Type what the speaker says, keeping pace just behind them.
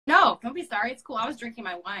don't be sorry. It's cool. I was drinking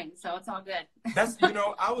my wine, so it's all good. That's,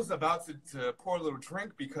 I was about to pour a little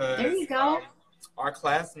drink because there you go. Our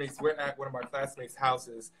classmates, we're at one of our classmates'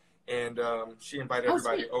 houses, and she invited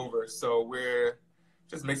everybody over. So we're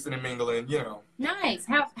just mixing and mingling, Nice.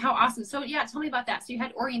 How awesome. So yeah, tell me about that. So you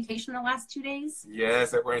had orientation the last 2 days?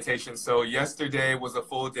 Yes, at orientation. So yesterday was a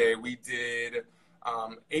full day. We did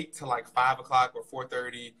 8 to like 5 o'clock or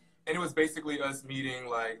 4:30. And it was basically us meeting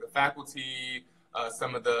like the faculty,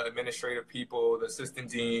 some of the administrative people, the assistant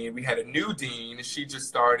dean. We had a new dean. She just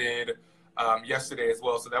started yesterday as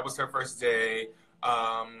well. So that was her first day.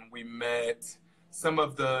 We met some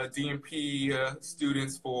of the DNP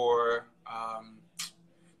students for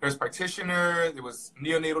nurse practitioner. There was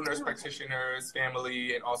neonatal nurse practitioners,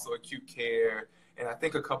 family, and also acute care. And I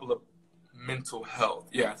think a couple of mental health.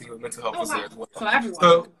 Yeah, I think mental health was there as well. So everyone.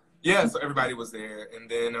 So everybody was there. And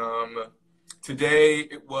then today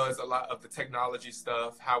it was a lot of the technology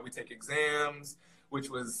stuff, how we take exams, which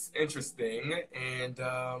was interesting. And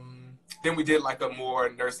then we did like a more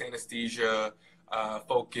nurse anesthesia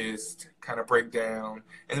focused kind of breakdown.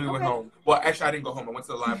 And then we went home. Well, actually, I didn't go home. I went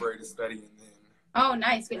to the library to study. And then. Oh,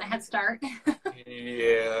 nice. Getting a head start.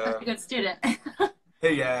 Yeah. That's a good student.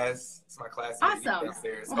 Hey, yes. It's my class. Awesome.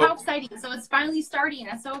 Well, how exciting. So it's finally starting.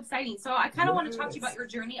 That's so exciting. So I kind of want to talk to you about your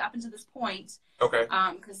journey up until this point. Okay.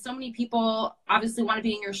 Because so many people obviously want to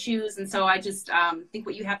be in your shoes. And so I just think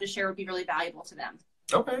what you have to share would be really valuable to them.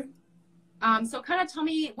 Okay. So kind of tell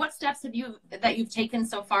me, what steps have you've taken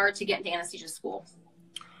so far to get into anesthesia school?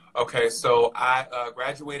 Okay, so I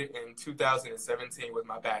graduated in 2017 with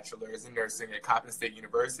my bachelor's in nursing at Coppin State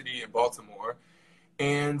University in Baltimore.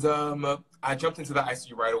 And I jumped into the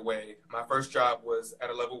ICU right away. My first job was at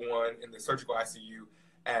a level 1 in the surgical ICU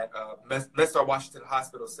at MedStar Washington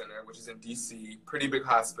Hospital Center, which is in DC, pretty big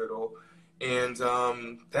hospital. And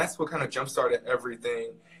that's what kind of jump-started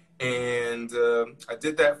everything. And I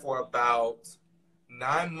did that for about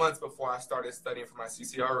 9 months before I started studying for my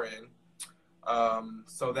CCRN.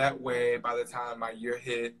 So that way, by the time my year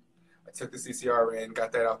hit, I took the CCRN,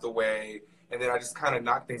 got that out the way, and then I just kind of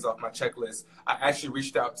knocked things off my checklist. I actually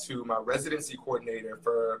reached out to my residency coordinator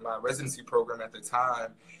for my residency program at the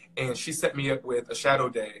time, and she set me up with a shadow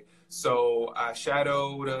day. So I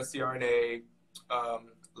shadowed CRNA,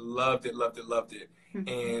 loved it,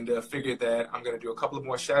 and figured that I'm going to do a couple of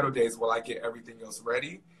more shadow days while I get everything else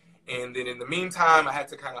ready. And then in the meantime, I had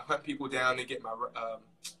to kind of hunt people down and get my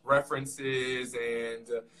references. And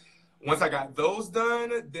once I got those done,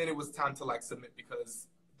 then it was time to like submit, because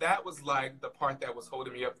that was like the part that was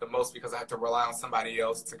holding me up the most, because I had to rely on somebody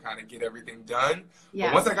else to kind of get everything done. Yeah.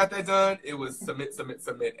 But once I got that done, it was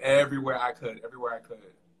submit everywhere I could.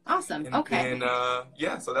 Awesome. And, okay. And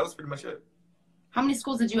yeah, so that was pretty much it. How many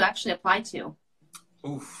schools did you actually apply to?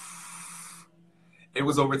 Oof. It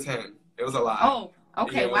was over 10. It was a lot. Oh.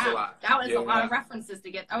 Okay, yeah, wow. That was a lot of references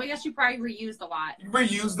to get. Oh, I guess you probably reused a lot.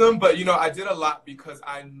 Reused them, but, I did a lot because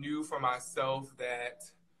I knew for myself that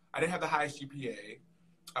I didn't have the highest GPA.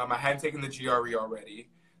 I hadn't taken the GRE already.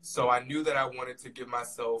 So I knew that I wanted to give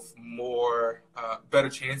myself more, better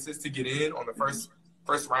chances to get in on the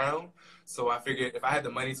first round. So I figured if I had the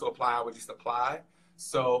money to apply, I would just apply.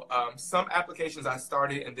 So some applications I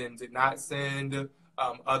started and then did not send.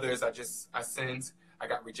 Others I sent. I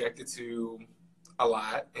got rejected to a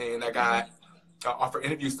lot, and I got offered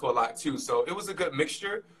interviews to a lot too. So it was a good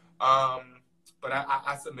mixture, but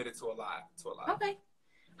I submitted to a lot. Okay.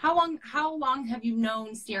 How long have you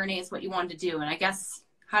known CRNA is what you wanted to do? And I guess,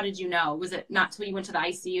 how did you know? Was it not till you went to the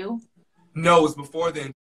ICU? No, it was before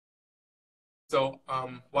then. So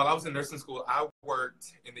while I was in nursing school, I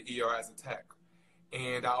worked in the ER as a tech.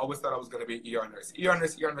 And I always thought I was going to be an ER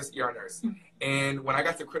nurse. And when I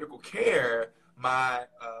got to critical care, my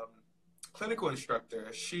clinical instructor,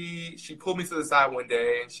 she pulled me to the side one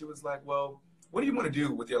day and she was like, well, what do you want to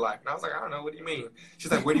do with your life? And I was like, I don't know. What do you mean? She's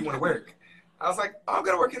like, where do you want to work? I was like, oh, I'm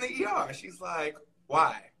going to work in the ER. She's like,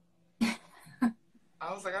 why?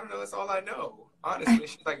 I was like, I don't know. That's all I know. Honestly,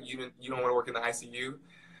 she's like, you don't want to work in the ICU?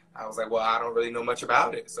 I was like, well, I don't really know much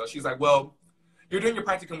about it. So she's like, well, you're doing your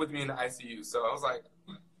practicum with me in the ICU. So I was like,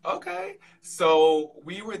 okay. So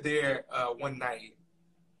we were there one night,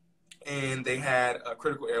 and they had a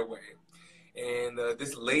critical airway. And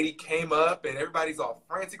this lady came up, and everybody's all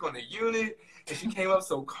frantic on the unit. And she came up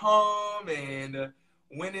so calm and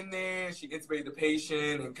went in there. And she intubated the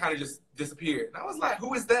patient and kind of just disappeared. And I was like,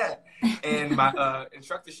 who is that? And my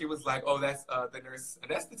instructor, she was like, oh, that's the nurse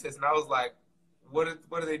anesthetist. And I was like, what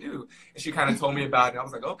do they do? And she kind of told me about it. I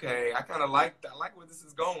was like, okay, I like where this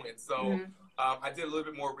is going. So I did a little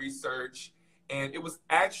bit more research, and it was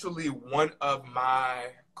actually one of my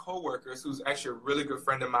coworkers, who's actually a really good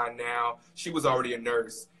friend of mine now, she was already a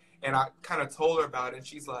nurse. And I kind of told her about it, and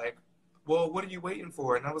she's like, well, what are you waiting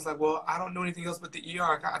for? And I was like, well, I don't know anything else but the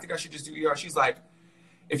ER. I think I should just do ER. She's like,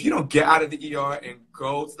 if you don't get out of the ER and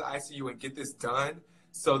go to the ICU and get this done.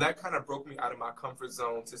 So that kind of broke me out of my comfort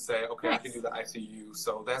zone to say, okay, nice. I can do the ICU.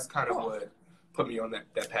 So that's kind of what put me on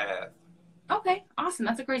that path. Okay, awesome.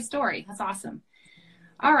 That's a great story. That's awesome.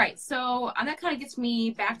 All right, so that kind of gets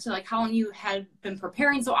me back to like how long you had been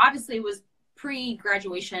preparing. So obviously it was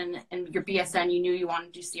pre-graduation and your BSN, you knew you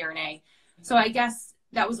wanted to do CRNA. So I guess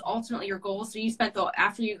that was ultimately your goal. So you spent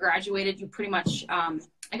after you graduated, you pretty much, I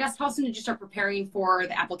guess, how soon did you start preparing for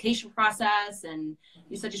the application process? And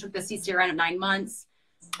you said you took the CCRN at 9 months.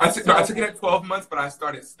 I took it at 12 months, but I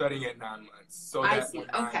started studying at 9 months. So I see.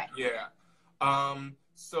 Okay. Yeah.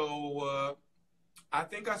 So I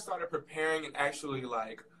think I started preparing and actually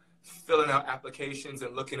like filling out applications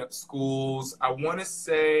and looking up schools. I want to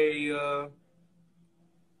say,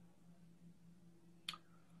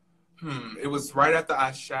 it was right after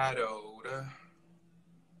I shadowed.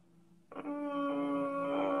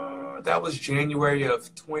 That was January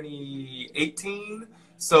of 2018.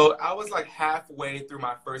 So I was like halfway through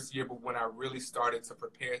my first year, but when I really started to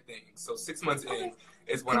prepare things. So 6 months in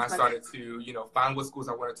is when I started to, find what schools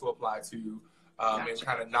I wanted to apply to, and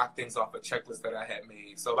kind of knock things off a checklist that I had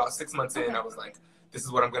made. So about 6 months in, I was like, this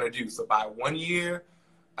is what I'm going to do. So by 1 year,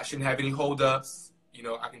 I shouldn't have any holdups.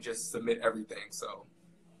 I can just submit everything. So.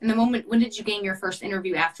 And when did you gain your first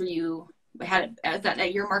interview after you had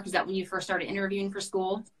that year mark? Is that when you first started interviewing for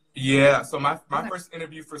school? Yeah. So my first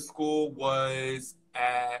interview for school was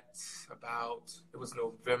at it was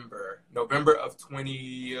November of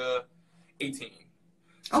 2018.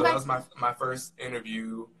 So that was my first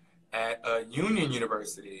interview at Union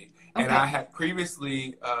University. And I had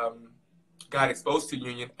previously got exposed to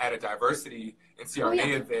Union at a diversity and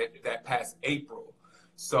CRNA event that past April.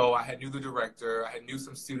 So I knew the director, I knew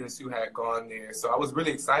some students who had gone there. So I was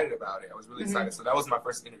really excited about it. I was really excited. So that was my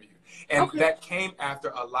first interview. And that came after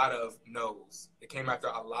a lot of no's. It came after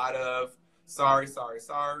a lot of sorry,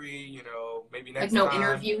 maybe next time. Like no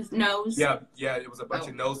interviews, no's? Yeah, it was a bunch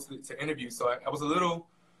of no's to interview. So I was a little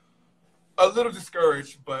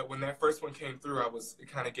discouraged, but when that first one came through,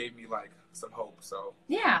 it kind of gave me like some hope. So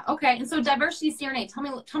yeah, okay. And so diversity CRNA,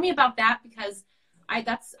 tell me about that, because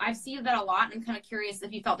I've seen that a lot, and I'm kind of curious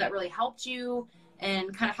if you felt that really helped you,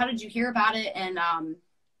 and kind of how did you hear about it? And I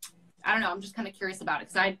don't know, I'm just kind of curious about it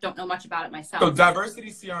because I don't know much about it myself. So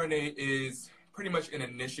diversity CRNA is pretty much an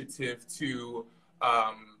initiative to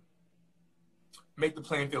make the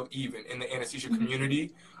playing field even in the anesthesia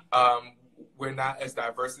community. We're not as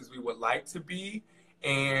diverse as we would like to be,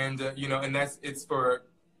 and and it's for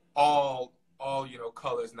all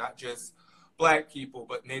colors, not just Black people,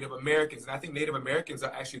 but Native Americans. And I think Native Americans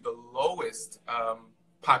are actually the lowest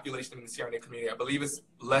population in the CRNA community. I believe it's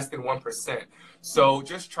less than 1%. So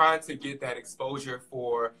just trying to get that exposure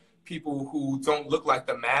for people who don't look like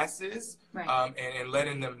the masses, and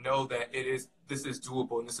letting them know that this is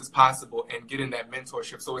doable and this is possible, and getting that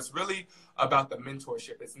mentorship. So it's really about the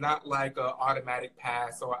mentorship. It's not like an automatic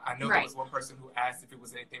pass, or I know there was one person who asked if it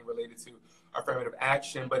was anything related to affirmative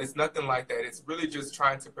action, but it's nothing like that. It's really just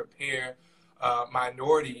trying to prepare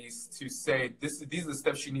minorities to say these are the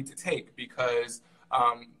steps you need to take, because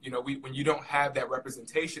when you don't have that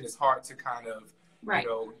representation, it's hard to kind of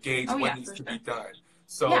gauge what needs to be done.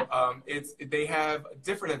 So they have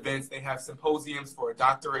different events. They have symposiums for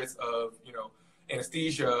doctorates of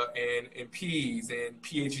anesthesia and MPs and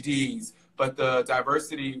PhDs, but the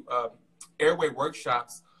diversity airway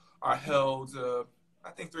workshops are held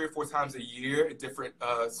I think 3 or 4 times a year at different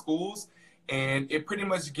schools, and it pretty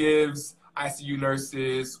much gives ICU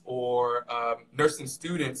nurses or nursing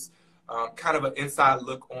students kind of an inside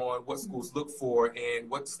look on what schools look for and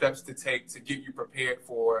what steps to take to get you prepared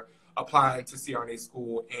for applying to CRNA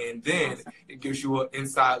school. And then it gives you an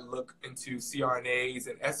inside look into CRNAs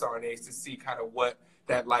and SRNAs to see kind of what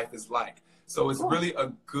that life is like. So it's really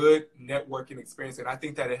a good networking experience. And I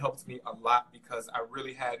think that it helped me a lot, because I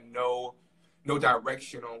really had no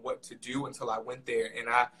direction on what to do until I went there. And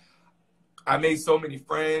I made so many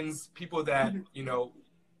friends, people that,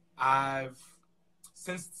 I've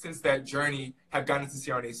since that journey have gotten into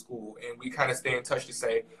CRNA school, and we kind of stay in touch to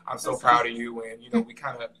say, I'm so proud of you. And, we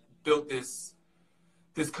kind of built this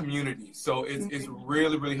community. So it's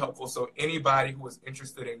really, really helpful. So anybody who is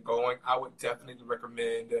interested in going, I would definitely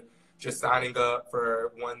recommend just signing up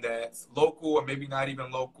for one that's local or maybe not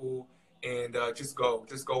even local, and just go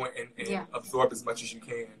and absorb as much as you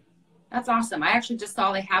can. That's awesome. I actually just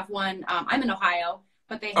saw they have one. I'm in Ohio.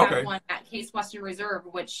 but they have Okay. one at Case Western Reserve,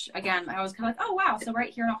 which again, I was kind of like, oh wow, so right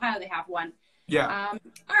here in Ohio they have one. Yeah.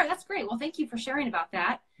 All right, that's great. Well, thank you for sharing about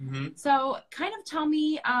that. Mm-hmm. So kind of tell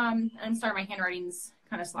me, I'm sorry, my handwriting's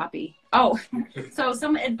kind of sloppy. Oh, so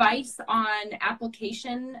some advice on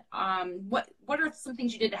application. What are some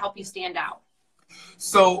things you did to help you stand out?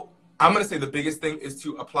 So I'm going to say the biggest thing is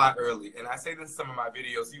to apply early. And I say this in some of my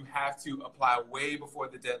videos, you have to apply way before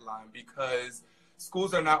the deadline because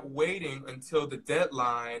schools are not waiting until the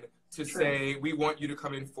deadline to say, we want you to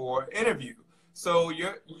come in for an interview. So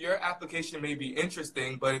your application may be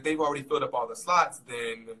interesting, but if they've already filled up all the slots,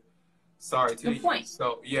 then sorry to Good point.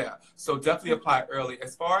 So yeah, so definitely apply early.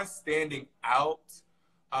 As far as standing out,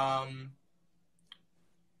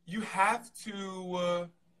 you have to,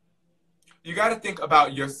 you got to think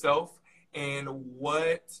about yourself and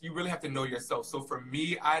what you really have to know yourself. So for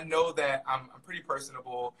me, I know that I'm pretty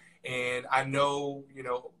personable, and I know, you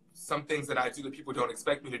know, some things that I do that people don't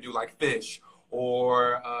expect me to do, like fish,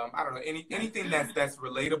 or I don't know, anything that's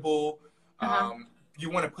relatable. You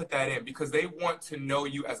want to put that in because they want to know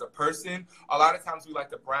you as a person. A lot of times we like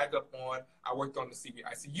to brag up on, I worked on the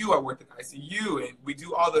ICU, I worked in ICU, and we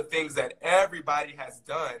do all the things that everybody has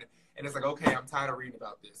done. And it's like, okay, I'm tired of reading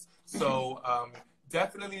about this. So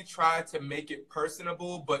definitely try to make it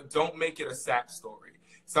personable, but don't make it a sad story.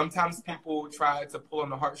 Sometimes people try to pull on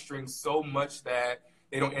the heartstrings so much that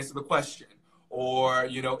they don't answer the question, or,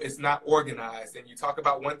 you know, it's not organized. And you talk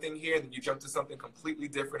about one thing here, and then you jump to something completely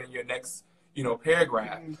different in your next, you know,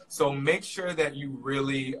 paragraph. So make sure that you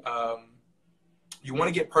really, you want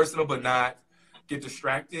to get personal, but not get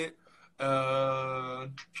distracted. That's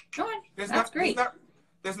great.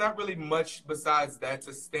 There's not really much besides that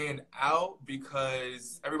to stand out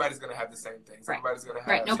because everybody's going to have the same things. Right. Everybody's going to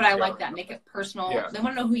have. Right. No, but I like that. Make it personal. Yeah. They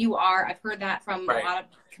want to know who you are. I've heard that from a lot of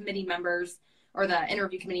committee members or the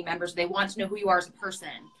interview committee members. They want to know who you are as a person.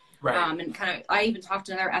 Right. And kind of, I even talked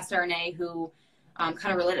to another SRNA who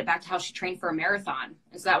kind of related back to how she trained for a marathon.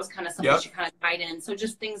 And so that was kind of something she kind of tied in. So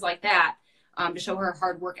just things like that to show her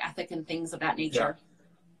hard work ethic and things of that nature.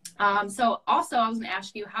 Yeah. So also I was going to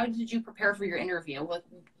ask you, how did you prepare for your interview?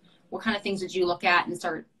 What kind of things did you look at and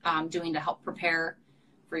start doing to help prepare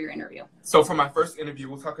for your interview? So for my first interview,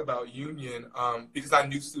 we'll talk about union because I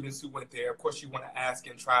knew students who went there. Of course, you want to ask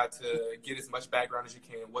and try to get as much background as you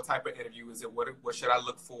can. What type of interview is it? What should I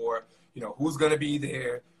look for? You know, who's going to be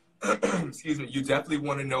there? Excuse me. You definitely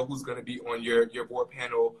want to know who's going to be on your board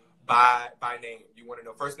panel by name. You want to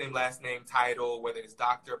know first name, last name, title, whether it's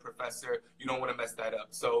doctor, professor. You don't want to mess that up.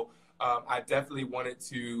 So I definitely wanted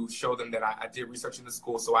to show them that I did research in the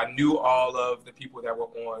school. So I knew all of the people that were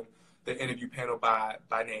on the interview panel by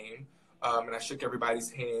name. And I shook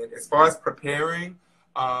everybody's hand. As far as preparing,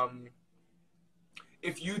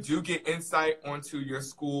 if you do get insight onto your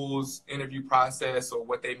school's interview process or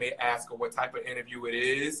what they may ask or what type of interview it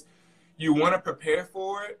is, you want to prepare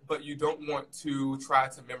for it, but you don't want to try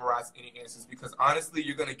to memorize any answers because honestly,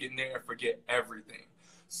 you're going to get in there and forget everything.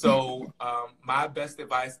 So my best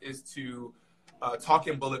advice is to talk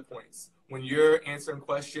in bullet points. When you're answering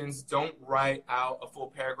questions, don't write out a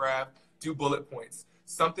full paragraph. Do bullet points.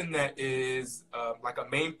 Something that is like a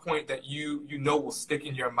main point that you know will stick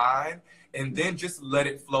in your mind, and then just let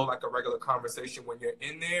it flow like a regular conversation when you're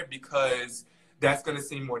in there because that's going to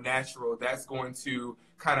seem more natural. That's going to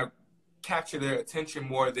kind of capture their attention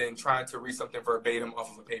more than trying to read something verbatim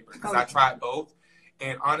off of a paper because I tried both.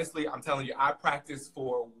 And honestly, I'm telling you, I practiced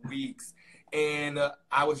for weeks. And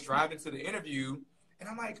I was driving to the interview, and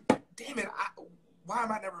I'm like, damn it, why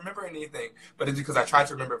am I never remembering anything? But it's because I tried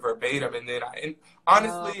to remember verbatim. And then,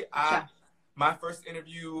 my first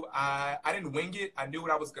interview, I didn't wing it. I knew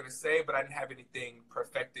what I was going to say, but I didn't have anything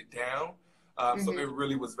perfected down. So it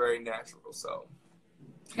really was very natural. So,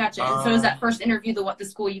 gotcha. And so is that first interview the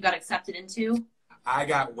school you got accepted into? I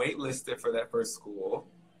got waitlisted for that first school.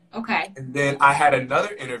 Okay. And then I had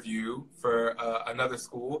another interview for another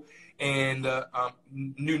school and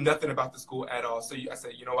knew nothing about the school at all. So I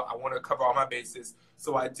said, you know what, I want to cover all my bases.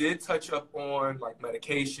 So I did touch up on like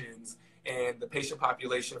medications and the patient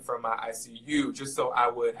population from my ICU just so I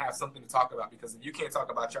would have something to talk about because if you can't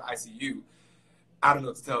talk about your ICU, I don't know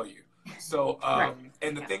what to tell you. So,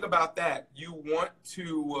 and the thing about that, you want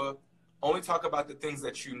to only talk about the things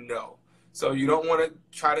that you know. So you don't want to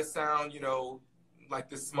try to sound, like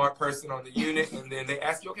this smart person on the unit, and then they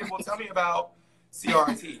ask you, okay, well, tell me about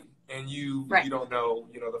CRT, and you don't know,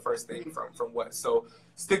 the first thing from what. So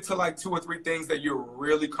stick to like 2 or 3 things that you're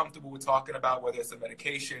really comfortable with talking about, whether it's a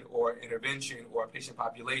medication or intervention or a patient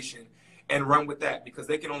population, and run with that because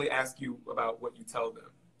they can only ask you about what you tell them.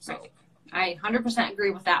 So I 100%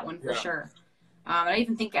 agree with that one for sure. I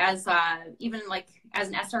even think as even like as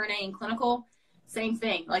an SRNA in clinical, same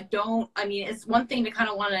thing. Like, I mean, it's one thing to kind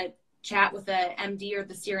of want to chat with the MD or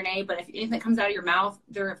the CRNA, but if anything that comes out of your mouth,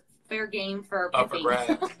 they're fair game for Up for picking.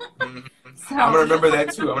 grabs. So, I'm gonna remember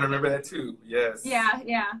that too. Yes.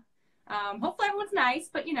 Yeah. Hopefully everyone's nice,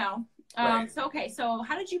 but you know. Right. So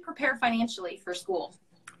how did you prepare financially for school?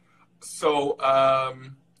 So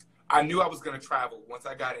I knew I was gonna travel once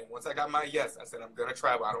I got my yes. I said I'm gonna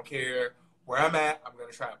travel. I don't care where I'm at. I'm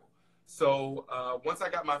gonna travel. So once I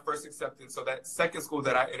got my first acceptance, so that second school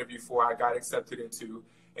that I interviewed for, I got accepted into,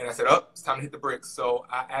 and I said, "Oh, it's time to hit the bricks." So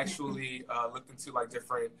I actually looked into like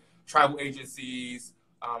different travel agencies.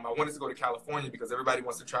 I wanted to go to California because everybody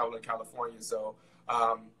wants to travel in California. So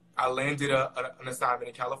I landed an assignment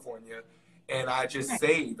in California, and I just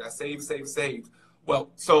saved. I saved.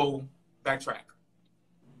 Well, so backtrack.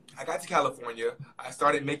 I got to California. I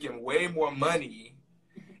started making way more money,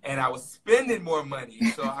 and I was spending more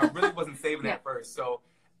money. So I really wasn't saving at first. So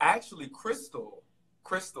actually, Crystal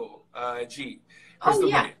G.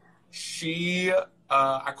 Crystal May, she,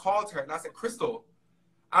 I called her and I said, Crystal,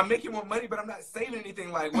 I'm making more money, but I'm not saving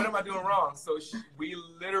anything. Like, what am I doing wrong? So we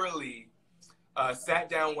literally sat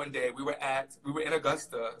down one day. We were in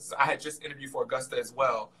Augusta. So I had just interviewed for Augusta as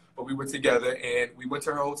well, but we were together and we went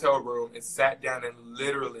to her hotel room and sat down and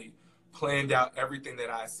literally planned out everything that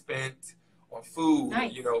I spent on food,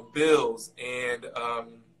 you know, bills, and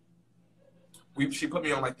she put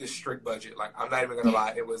me on like this strict budget. Like, I'm not even gonna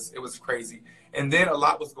lie, it was crazy. And then a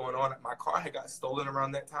lot was going on. My car had got stolen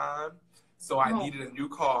around that time, so I needed a new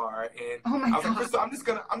car. And I was like, Crystal, I'm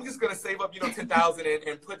just gonna save up, you know, $10,000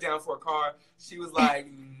 and put down for a car. She was like,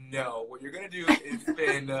 no, what you're gonna do is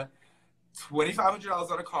spend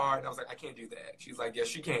 $2,500 on a car. And I was like, I can't do that. She's like,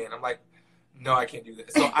 yes, you can. I'm like, no, I can't do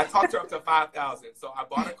that. So I talked her up to $5,000. So I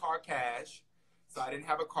bought a car cash. So I didn't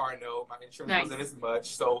have a car note. My insurance wasn't as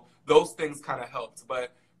much. So those things kind of helped.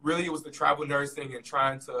 But really, it was the travel nursing and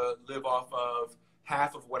trying to live off of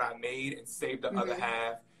half of what I made and save the other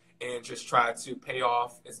half, and just try to pay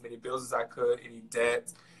off as many bills as I could, any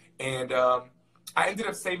debt. And I ended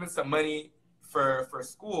up saving some money for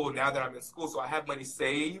school now that I'm in school. So I have money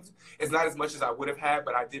saved. It's not as much as I would have had,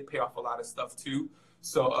 but I did pay off a lot of stuff too.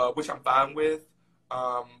 So, which I'm fine with.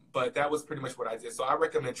 But that was pretty much what I did. So I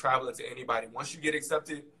recommend traveling to anybody. Once you get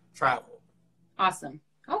accepted, travel. Awesome.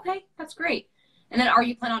 Okay, that's great. And then are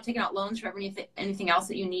you planning on taking out loans for anything else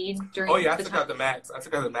that you need during I took out the max. I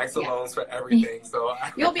took out the max of loans for everything. So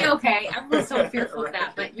you'll be okay. Everyone's so fearful of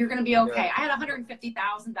that, but you're going to be okay. I had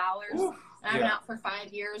 $150,000. I've been out for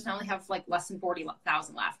 5 years, and I only have like less than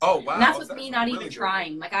 $40,000 left. Oh, wow. And that's with me not even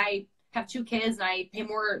trying. Like, I have 2 kids, and I pay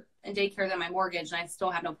more in daycare than my mortgage, and I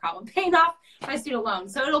still have no problem paying off my student loan.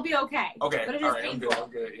 So it'll be okay. Okay. But it is painful. I'm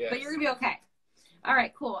good. Yes. But you're going to be okay. All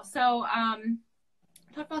right, cool. So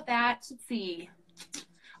talk about that. Let's see.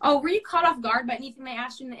 Oh, were you caught off guard by anything they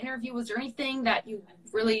asked you in the interview? Was there anything that you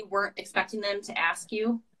really weren't expecting them to ask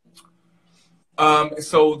you?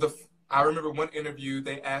 I remember one interview,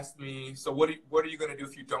 they asked me, so what are you going to do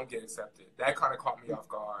if you don't get accepted? That kind of caught me off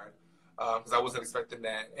guard. Because I wasn't expecting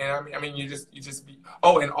that. And I mean, you just be.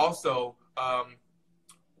 Oh, and also,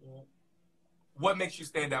 what makes you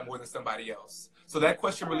stand out more than somebody else? So that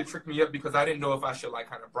question really tricked me up because I didn't know if I should like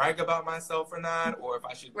kind of brag about myself or not, or if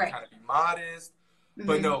I should kind of be modest.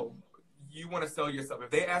 But no, you want to sell yourself. If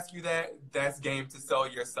they ask you that, that's game to sell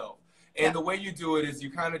yourself. And the way you do it is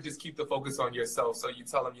you kind of just keep the focus on yourself. So you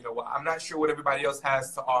tell them, you know, well, I'm not sure what everybody else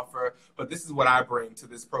has to offer, but this is what I bring to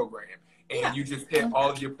this program. And you just hit all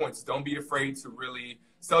of your points. Don't be afraid to really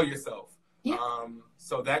sell yourself. Yeah.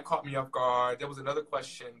 So that caught me off guard. There was another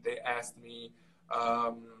question they asked me.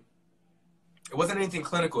 It wasn't anything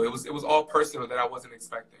clinical. It was all personal that I wasn't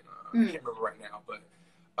expecting. I can't remember right now, but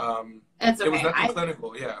it's okay. It was nothing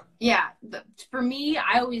clinical. Yeah. Yeah. For me,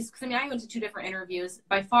 I went to 2 different interviews.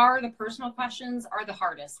 By far, the personal questions are the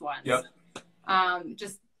hardest ones. Yep.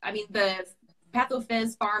 The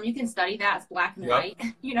pathophys farm, you can study that. It's black and white,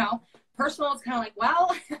 you know. Personal, it's kind of like,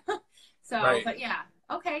 well, but yeah.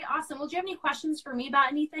 Okay, awesome. Well, do you have any questions for me about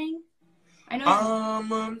anything? I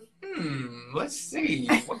know. Let's see.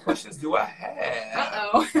 What questions do I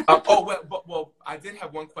have? Uh-oh. I did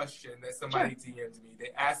have one question that somebody DM'd me. They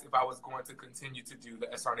asked if I was going to continue to do the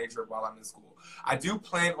SRNA drip while I'm in school. I do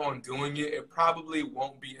plan on doing it. It probably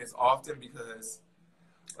won't be as often because,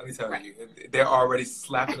 let me tell you, they're already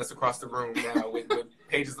slapping us across the room now with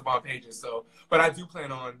pages upon pages. So, but I do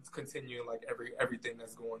plan on continuing like everything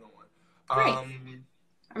that's going on.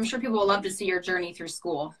 I'm sure people will love to see your journey through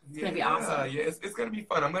school. It's going to be awesome. Yeah, it's going to be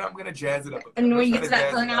fun. I'm gonna jazz it up. And when you get to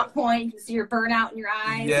that burnout point, you can see your burnout in your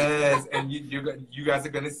eyes. Yes, and you guys are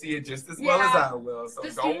going to see it just as well as I will. So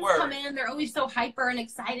the don't worry. Come in, they're always so hyper and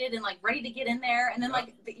excited and like ready to get in there, and then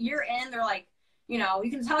like the year in, they're like, you know,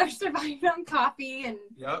 you can tell they're surviving on coffee and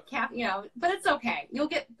you know, but it's okay. You'll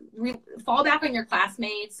fall back on your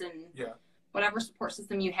classmates and whatever support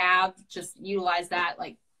system you have. Just utilize that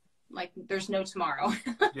like there's no tomorrow.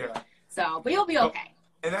 So, but you'll be okay.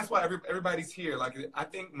 And that's why everybody's here. Like, I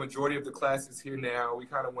think majority of the class is here now. We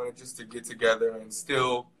kind of wanted just to get together and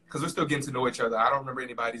still, because we're still getting to know each other. I don't remember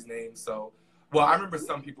anybody's names. So, well, I remember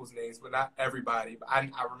some people's names, but not everybody. But I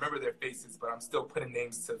remember their faces, but I'm still putting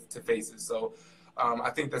names to faces. So I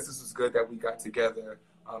think that this was good that we got together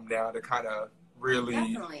now to kind of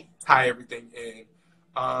really tie everything in.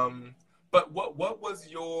 But what was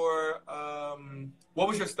your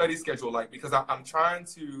study schedule like? Because I'm trying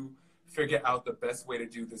to figure out the best way to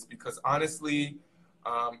do this, because honestly,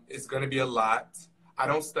 it's going to be a lot. I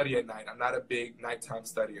don't study at night. I'm not a big nighttime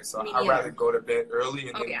studier, so I'd rather go to bed early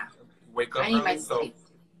and then wake up early. So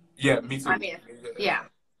yeah, me too.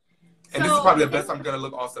 And this is probably the best I'm going to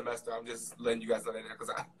look all semester. I'm just letting you guys know that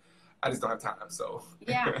because I just don't have time. So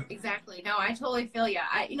yeah, exactly. No, I totally feel you.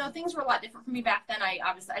 You know, things were a lot different for me back then. I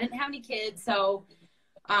didn't have any kids, so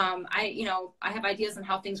I have ideas on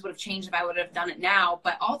how things would have changed if I would have done it now.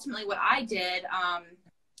 But ultimately, what I did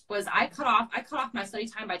was I cut off my study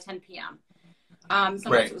time by 10 p.m.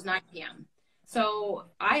 Sometimes it was 9 p.m. So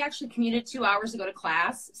I actually commuted 2 hours to go to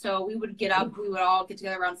class. So we would get up, we would all get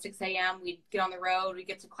together around 6 a.m. We'd get on the road, we'd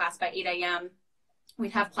get to class by 8 a.m.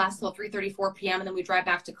 We'd have class till 3:30, 4 p.m. and then we drive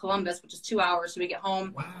back to Columbus, which is 2 hours. So we get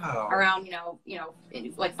home around,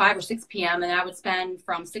 like 5 or 6 p.m. And I would spend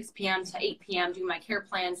from 6 p.m. to 8 p.m. doing my care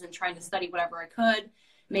plans and trying to study whatever I could.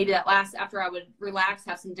 Maybe after I would relax,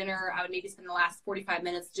 have some dinner, I would maybe spend the last 45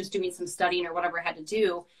 minutes just doing some studying or whatever I had to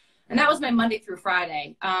do. And that was my Monday through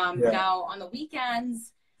Friday. Now on the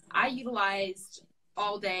weekends, I utilized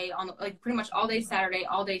all day pretty much all day Saturday,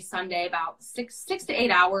 all day Sunday, about 6 to 8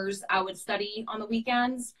 hours I would study on the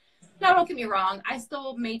weekends. Now, don't get me wrong, I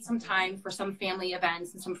still made some time for some family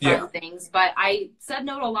events and some fun things, but I said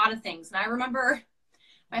no to a lot of things. And I remember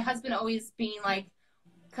my husband always being like,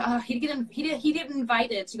 he'd get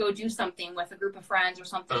invited to go do something with a group of friends or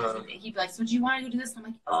something. He'd be like, so do you want to go do this? And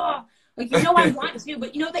I'm like, oh, like, I want to,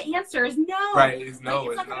 but the answer is no. Right, it's no.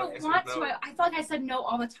 Like, it's not that I don't want to. I felt like I said no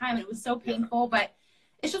all the time, and it was so painful, but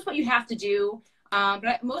it's just what you have to do.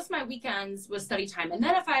 But most of my weekends was study time. And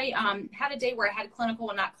then if I had a day where I had clinical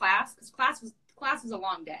and not class, because class was a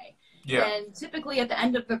long day. Yeah. And typically at the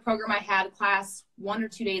end of the program, I had class 1 or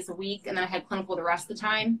 2 days a week, and then I had clinical the rest of the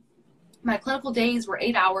time. My clinical days were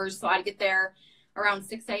 8 hours, so I'd get there around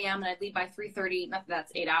 6 a.m. and I'd leave by 3:30. Not that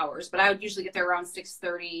that's 8 hours, but I would usually get there around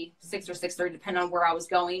 6:30, 6 or 6:30, depending on where I was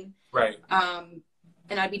going. Right.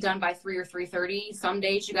 And I'd be done by 3 or 3:30. Some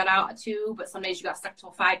days you got out at 2, but some days you got stuck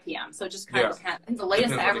till 5 p.m. So it just kind of depends. I think the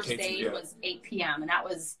latest I ever stayed was 8 p.m. and that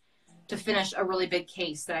was to finish a really big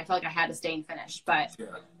case that I felt like I had to stay and finish. But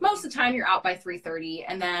most of the time you're out by 3:30,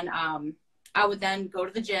 and then I would then go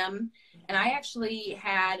to the gym. And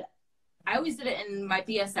I always did it in my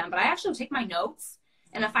BSM, but I actually would take my notes.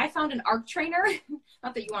 And if I found an ARC trainer,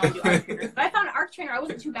 not that you want to do ARC trainers, but I found an ARC trainer, I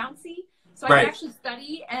wasn't too bouncy. So I could actually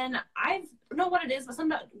study, and I don't know what it is, but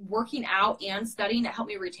something about working out and studying that helped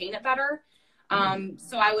me retain it better.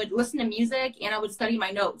 So I would listen to music and I would study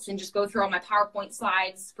my notes and just go through all my PowerPoint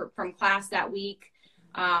slides from class that week.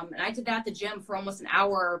 And I did that at the gym for almost an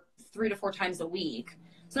hour, 3 to 4 times a week.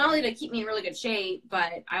 So not only did it keep me in really good shape,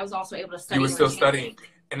 but I was also able to study. You were still studying.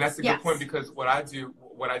 And that's a good point, because what I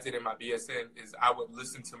did in my BSN is I would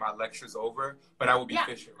listen to my lectures over, but I would be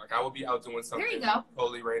fishing. Like, I would be out doing something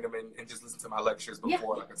totally random and just listen to my lectures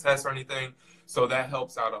before like a test or anything. So that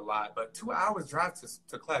helps out a lot. But 2 hours drive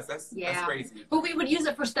to class, that's crazy. But we would use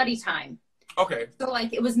it for study time. Okay. So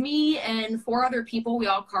like it was me and 4 other people. We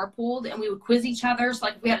all carpooled and we would quiz each other. So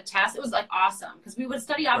like if we had a test, it was like awesome, because we would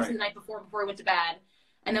study obviously the night before we went to bed.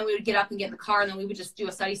 And then we would get up and get in the car, and then we would just do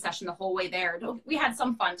a study session the whole way there. We had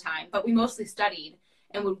some fun time, but we mostly studied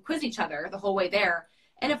and would quiz each other the whole way there.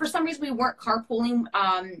 And if for some reason we weren't carpooling,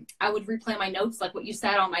 I would replay my notes, like what you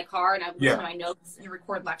said, on my car, and I would listen to my notes and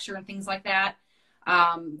record lecture and things like that.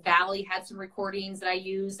 Valley had some recordings that I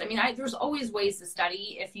used. I mean, there's always ways to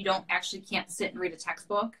study if you can't sit and read a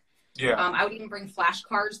textbook. Yeah. I would even bring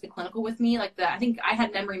flashcards to clinical with me. I think I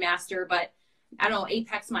had Memory Master, but I don't know,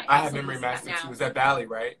 Apex might. I have Memory Master too. Is that Valley,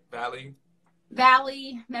 right? Valley?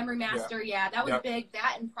 Valley, Memory Yeah. Master, yeah, that was Yep. big.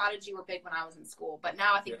 That and Prodigy were big when I was in school, but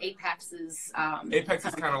now I think Yeah. Apex is Apex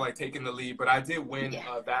is kind of, kind of like taking the lead, but I did win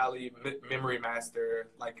yeah. Valley Memory Master.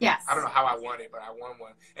 Like, I don't Yes. know how I won it, but I won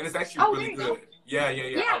one, and it's actually Oh, there really you go. good. Yeah, yeah,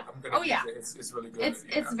 yeah. Yeah. I'm gonna Oh, use yeah. it. It's really good. It's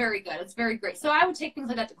Yeah, very good. It's very great. So I would take things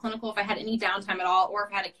like that to clinical if I had any downtime at all, or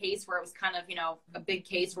if I had a case where it was kind of, you know, a big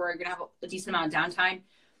case where you're gonna have a decent amount of downtime.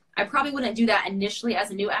 I probably wouldn't do that initially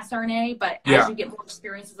as a new SRNA, but as yeah, you get more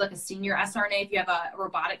experience as like a senior SRNA, if you have a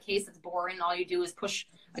robotic case that's boring, all you do is push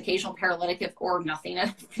occasional paralytic or nothing.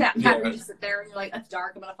 For that matter, yeah. you just sit there and you're like, it's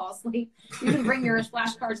dark, I'm gonna fall asleep. You can bring your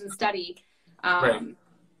flashcards and study. Right.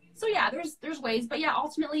 So yeah, there's ways, but yeah,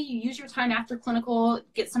 ultimately you use your time after clinical,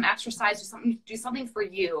 get some exercise, do something for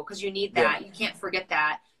you because you need that. Yeah. You can't forget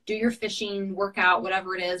that. Do your fishing, workout,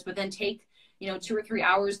 whatever it is, but then take 2 or 3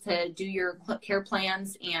 hours to do your care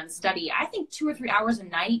plans and study. I think 2 or 3 hours a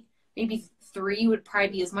night, maybe 3 would probably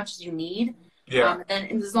be as much as you need. Yeah.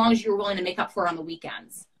 And as long as you're willing to make up for it on the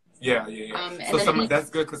weekends. Yeah, yeah, yeah. So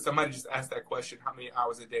that's good because somebody just asked that question: how many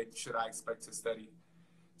hours a day should I expect to study?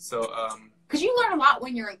 So, because you learn a lot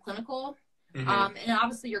when you're in clinical. mm-hmm. And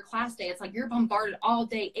obviously your class day, it's like you're bombarded all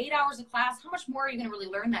day, 8 hours of class. How much more are you going to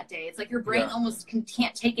really learn that day? It's like your brain almost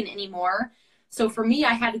can't take it anymore. So for me,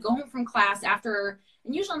 I had to go home from class after,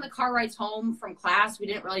 and usually on the car rides home from class, we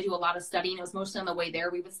didn't really do a lot of studying. It was mostly on the way there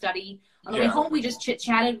we would study. On the way home, we just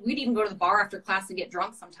chit-chatted. We'd even go to the bar after class and get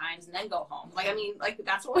drunk sometimes and then go home. Like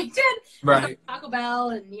that's what we did. Right. Taco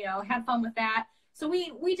Bell and, had fun with that. So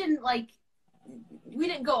we didn't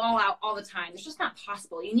go all out all the time. It's just not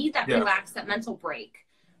possible. You need that relax, that mental break.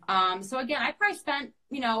 So again, I probably spent,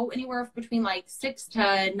 anywhere between like 6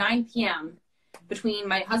 to 9 p.m. between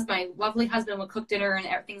my lovely husband would cook dinner and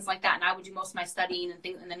things like that. And I would do most of my studying and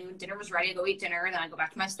things. And then when dinner was ready, I'd go eat dinner and then I'd go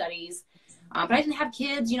back to my studies. But I didn't have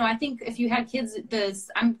kids. I think if you had kids,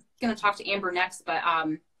 I'm going to talk to Amber next, but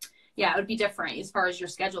yeah, it would be different as far as your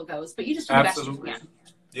schedule goes, but you just do the best you can.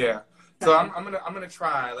 Yeah. So I'm gonna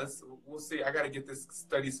try. We'll see. I got to get this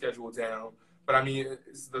study schedule down. But I mean,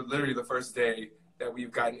 it's literally the first day that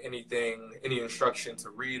we've gotten any instruction to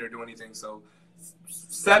read or do anything. So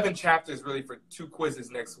 7 chapters really for 2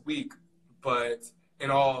 quizzes next week. But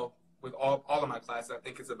with all of my classes, I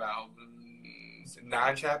think it's about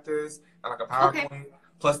 9 chapters and like a PowerPoint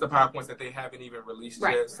plus the PowerPoints that they haven't even released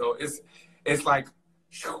yet. So it's like.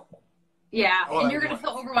 Yeah, and you're going to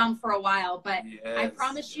feel overwhelmed for a while, but I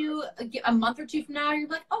promise you a month or 2 from now, you're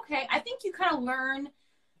like, okay, I think you kind of learn.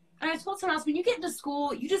 And I told someone else, when you get into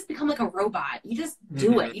school, you just become like a robot. You just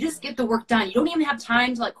do it. You just get the work done. You don't even have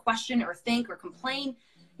time to question or think or complain.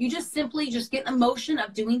 You just simply get in the motion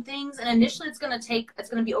of doing things. And initially it's going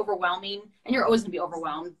to be overwhelming, and you're always going to be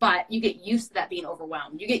overwhelmed, but you get used to that being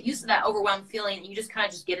overwhelmed. You get used to that overwhelmed feeling, and you just kind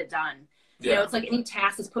of just get it done. Yeah. It's like any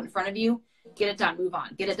task that's put in front of you. Get it done, move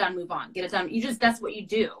on. Get it done, move on. Get it done. That's what you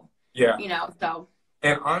do. Yeah. So.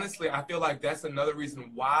 And honestly, I feel like that's another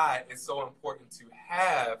reason why it's so important to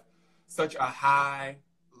have such a high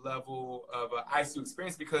level of ICU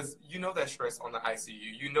experience, because that stress on the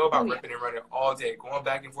ICU. You know about ripping and running all day, going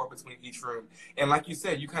back and forth between each room. And like you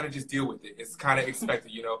said, you kind of just deal with it. It's kind of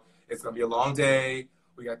expected, it's going to be a long day.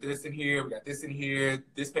 We got this in here. We got this in here.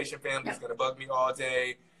 This patient family is going to bug me all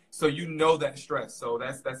day. So that stress. So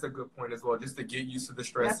that's a good point as well, just to get used to the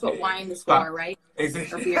stress. That's what wine is for, right?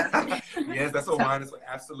 Exactly. Or beer. Yes, that's what wine is for.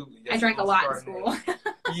 Absolutely. Yes, I drank a lot in school.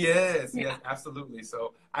 Yes, absolutely.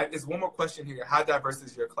 So there's one more question here. How diverse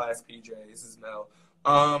is your class, PJ? This is Mel.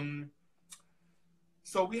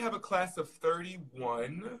 So we have a class of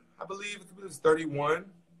 31. I believe it was 31.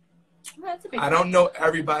 That's a big I don't know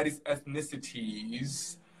everybody's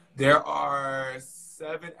ethnicities. There are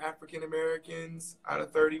 7 African Americans out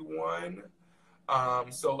of 31.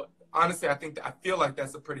 So honestly, I feel like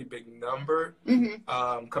that's a pretty big number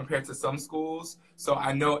compared to some schools. So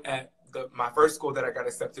I know at my first school that I got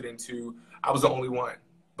accepted into, I was the only one,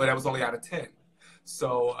 but I was only out of 10.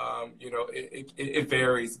 So it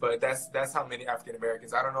varies, but that's how many African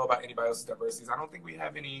Americans. I don't know about anybody else's diversities. I don't think we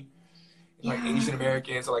have any Asian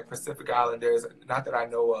Americans or Pacific Islanders, not that I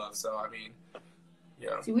know of. So I mean.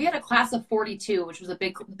 Yeah. See, we had a class of 42, which was the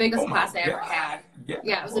biggest class I ever had.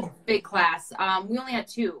 Yeah, it was a big class. We only had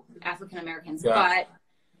 2 African Americans, but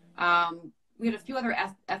we had a few other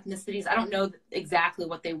ethnicities. I don't know exactly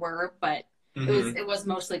what they were, but it was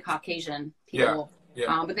mostly Caucasian people.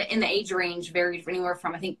 Yeah. But in the age range varied anywhere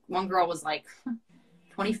from, I think one girl was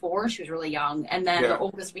 24. She was really young, and then the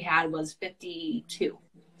oldest we had was 52.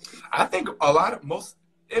 I think most,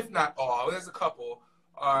 if not all, there's a couple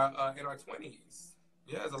are in our 20s.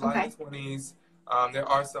 Yeah, there's a lot in the 20s. There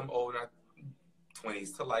are some older,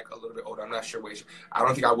 20s to like a little bit older. I'm not sure which. I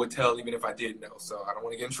don't think I would tell even if I did know. So I don't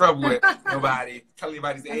want to get in trouble with nobody telling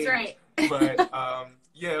anybody's age. That's right. But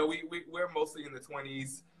yeah, we're mostly in the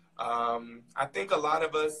 20s. I think a lot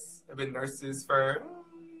of us have been nurses for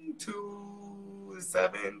 2 to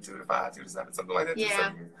 7, 2 to 5, 2 to 7, something like that.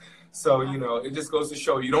 Yeah. So, you know, it just goes to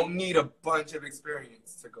show you don't need a bunch of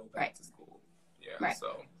experience to go back to school. Yeah. Right.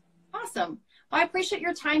 So awesome. Well, I appreciate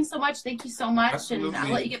your time so much. Thank you so much. Absolutely. And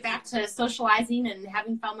I'll let you get back to socializing and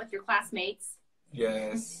having fun with your classmates.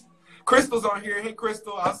 Yes. Crystal's on here. Hey,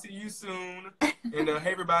 Crystal, I'll see you soon. And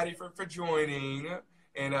hey, everybody, for joining.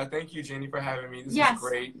 And thank you, Jenny, for having me. This is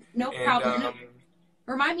great. No problem.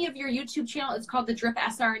 Remind me of your YouTube channel. It's called The Drip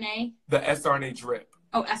SRNA. The SRNA Drip.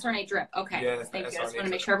 Oh, SRNA Drip. Okay. Yes, thank you. I just SRNA want to make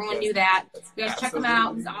Drip. sure everyone knew that. You guys check him Absolutely.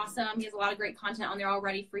 out. He's awesome. He has a lot of great content on there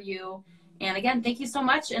already for you. And again, thank you so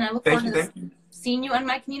much. And I look forward to seeing you in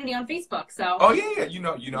my community on Facebook. So. Oh yeah, you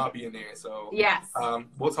know I'll be in there. So yes.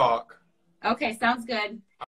 We'll talk. Okay, sounds good.